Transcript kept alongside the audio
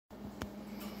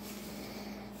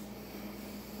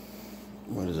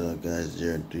What is up, guys?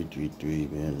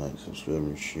 Jared333, man. Like, subscribe,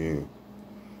 and share.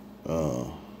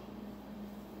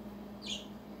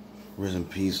 Rest in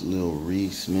peace, Lil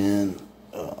Reese, man.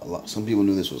 Some people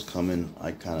knew this was coming.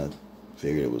 I kind of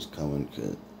figured it was coming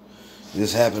because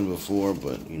this happened before,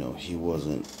 but you know he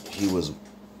wasn't. He was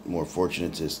more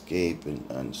fortunate to escape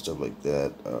and stuff like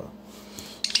that.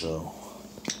 So,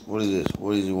 what is this?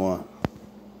 What does he want?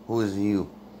 Who is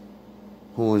you?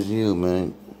 Who is you,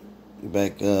 man?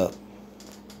 Back up.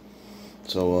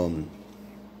 So,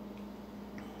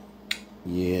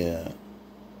 yeah.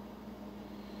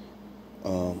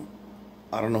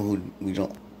 I don't know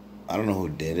I don't know who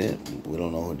did it. We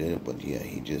don't know who did it, but yeah,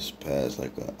 he just passed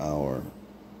like an hour.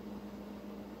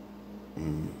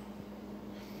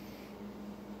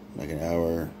 Like an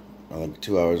hour, or like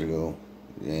 2 hours ago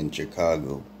in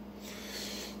Chicago.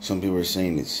 Some people are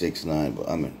saying it's 6'9", but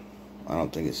I mean, I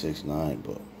don't think it's 6'9",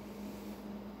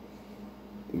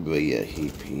 but yeah,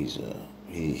 he's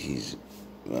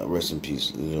rest in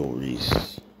peace, Lil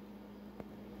Reese.